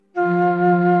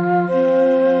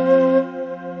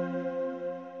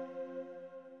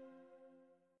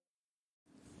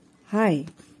Hi,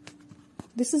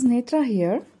 this is Netra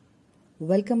here.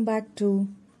 Welcome back to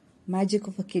Magic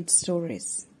of a Kid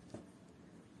Stories.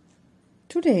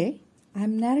 Today, I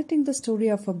am narrating the story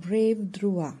of a brave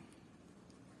dhruva.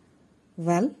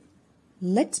 Well,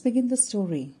 let's begin the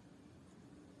story.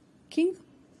 King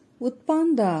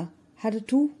Utpanda had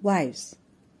two wives.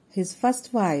 His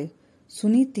first wife,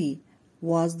 Suniti,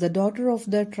 was the daughter of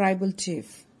the tribal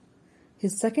chief.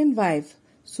 His second wife,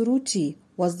 Suruchi,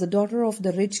 was the daughter of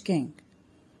the rich king.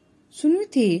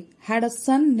 Suniti had a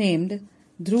son named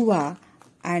Dhruva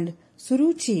and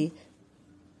Suruchi's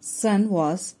son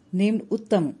was named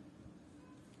Uttam.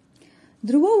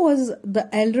 Dhruva was the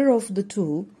elder of the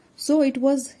two, so it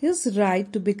was his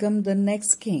right to become the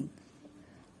next king.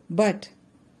 But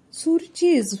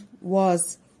Suruchi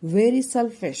was very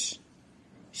selfish.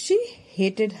 She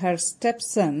hated her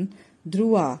stepson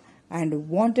Dhruva and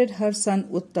wanted her son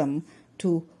Uttam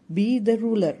to be the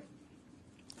ruler.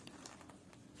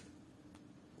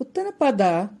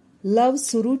 Uttanapada loved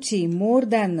Suruchi more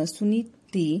than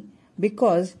Suniti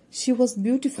because she was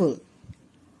beautiful.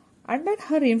 Under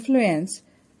her influence,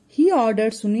 he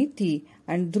ordered Suniti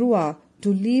and Dhruva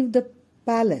to leave the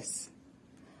palace.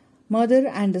 Mother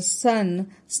and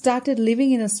son started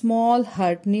living in a small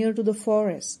hut near to the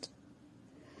forest.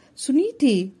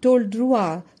 Suniti told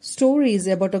Dhruva stories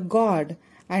about a god,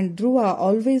 and Dhruva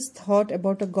always thought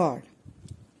about a god.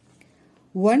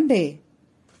 One day,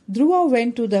 Dhruva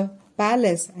went to the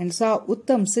palace and saw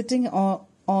Uttam sitting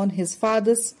on his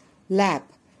father's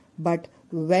lap. But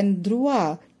when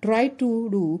Dhruva tried to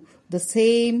do the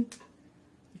same,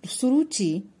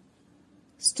 Suruchi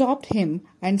stopped him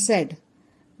and said,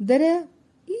 There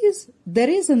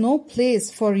is no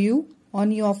place for you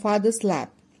on your father's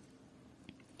lap.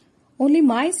 Only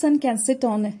my son can sit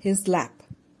on his lap.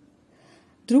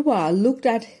 Dhruva looked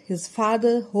at his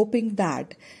father hoping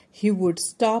that he would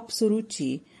stop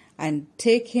Suruchi and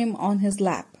take him on his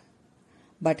lap.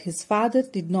 But his father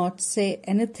did not say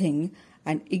anything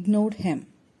and ignored him.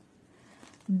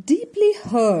 Deeply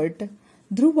hurt,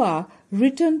 Dhruva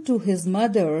returned to his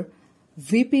mother.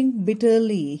 Weeping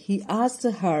bitterly, he asked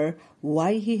her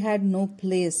why he had no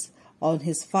place on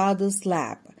his father's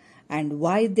lap and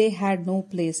why they had no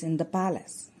place in the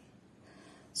palace.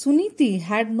 Suniti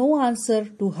had no answer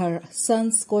to her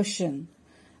son's question.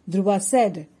 Dhruva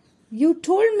said, You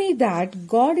told me that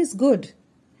God is good.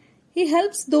 He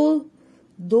helps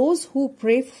those who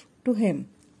pray to him.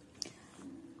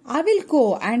 I will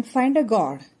go and find a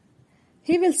God.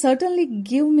 He will certainly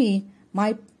give me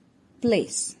my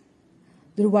place.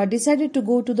 Dhruva decided to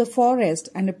go to the forest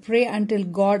and pray until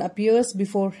God appears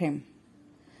before him.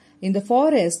 In the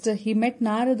forest, he met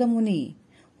Narada Muni,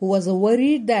 who was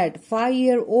worried that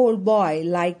 5-year-old boy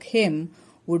like him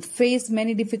would face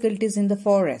many difficulties in the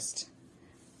forest.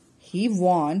 He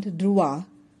warned Dhruva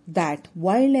that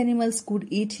wild animals could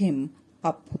eat him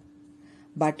up.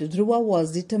 But Dhruva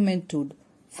was determined to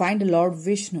find Lord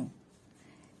Vishnu.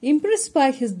 Impressed by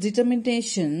his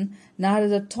determination,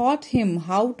 Narada taught him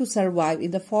how to survive in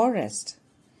the forest.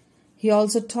 He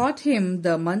also taught him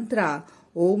the mantra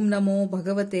Om Namo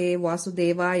Bhagavate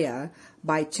Vasudevaya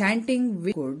by chanting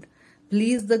which could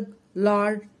please the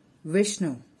Lord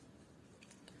Vishnu.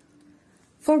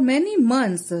 For many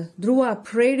months, Dhruva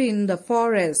prayed in the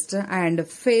forest and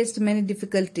faced many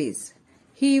difficulties.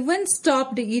 He even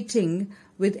stopped eating.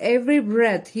 With every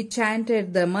breath, he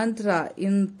chanted the mantra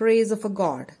in praise of a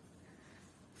god.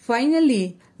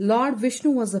 Finally, Lord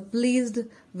Vishnu was pleased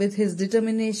with his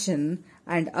determination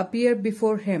and appeared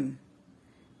before him.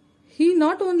 He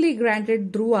not only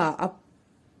granted Dhruva a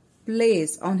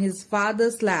place on his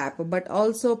father's lap, but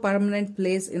also a permanent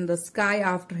place in the sky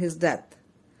after his death.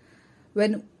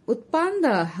 When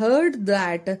Utpanda heard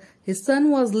that his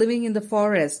son was living in the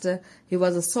forest, he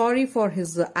was sorry for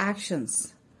his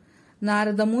actions.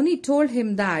 Narada Muni told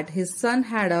him that his son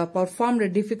had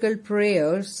performed difficult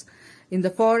prayers in the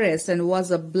forest and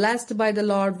was blessed by the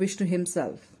Lord Vishnu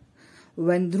himself.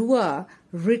 When Dhruva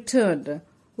returned,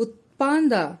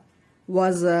 Utpanda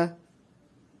was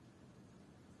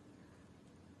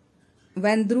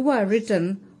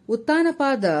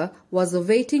Uttanapada was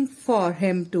waiting for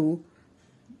him to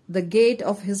the gate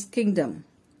of his kingdom.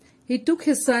 He took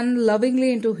his son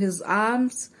lovingly into his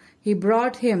arms. He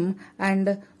brought him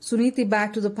and Suniti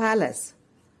back to the palace.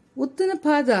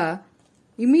 Uttanapada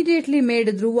immediately made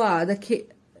Dhruva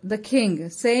the king,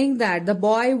 saying that the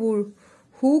boy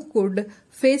who could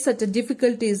face such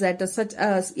difficulties at such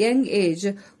a young age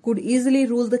could easily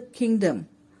rule the kingdom.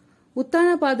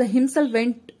 Uttanapada himself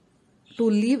went to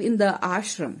live in the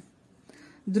ashram.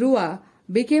 Dhruva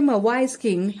became a wise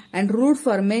king and ruled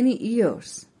for many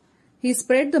years. He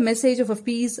spread the message of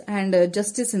peace and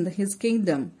justice in his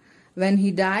kingdom. When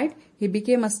he died, he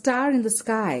became a star in the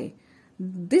sky.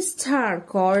 This star,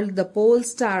 called the pole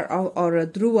star or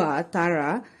dhruva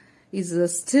tara,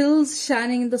 is still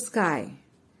shining in the sky.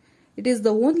 It is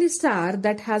the only star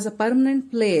that has a permanent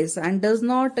place and does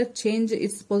not change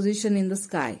its position in the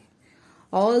sky.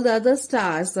 All the other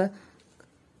stars,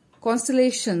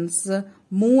 constellations,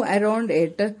 move around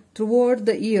it throughout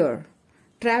the year.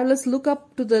 Travelers look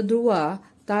up to the dhruva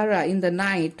tara in the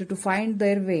night to find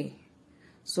their way.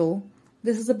 So,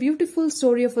 this is a beautiful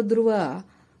story of a dhruva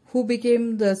who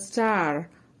became the star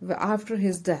after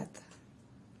his death.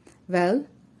 Well,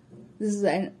 this is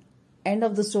the end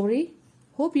of the story.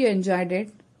 Hope you enjoyed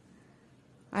it.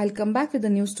 I'll come back with a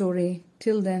new story.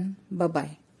 Till then,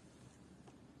 bye-bye.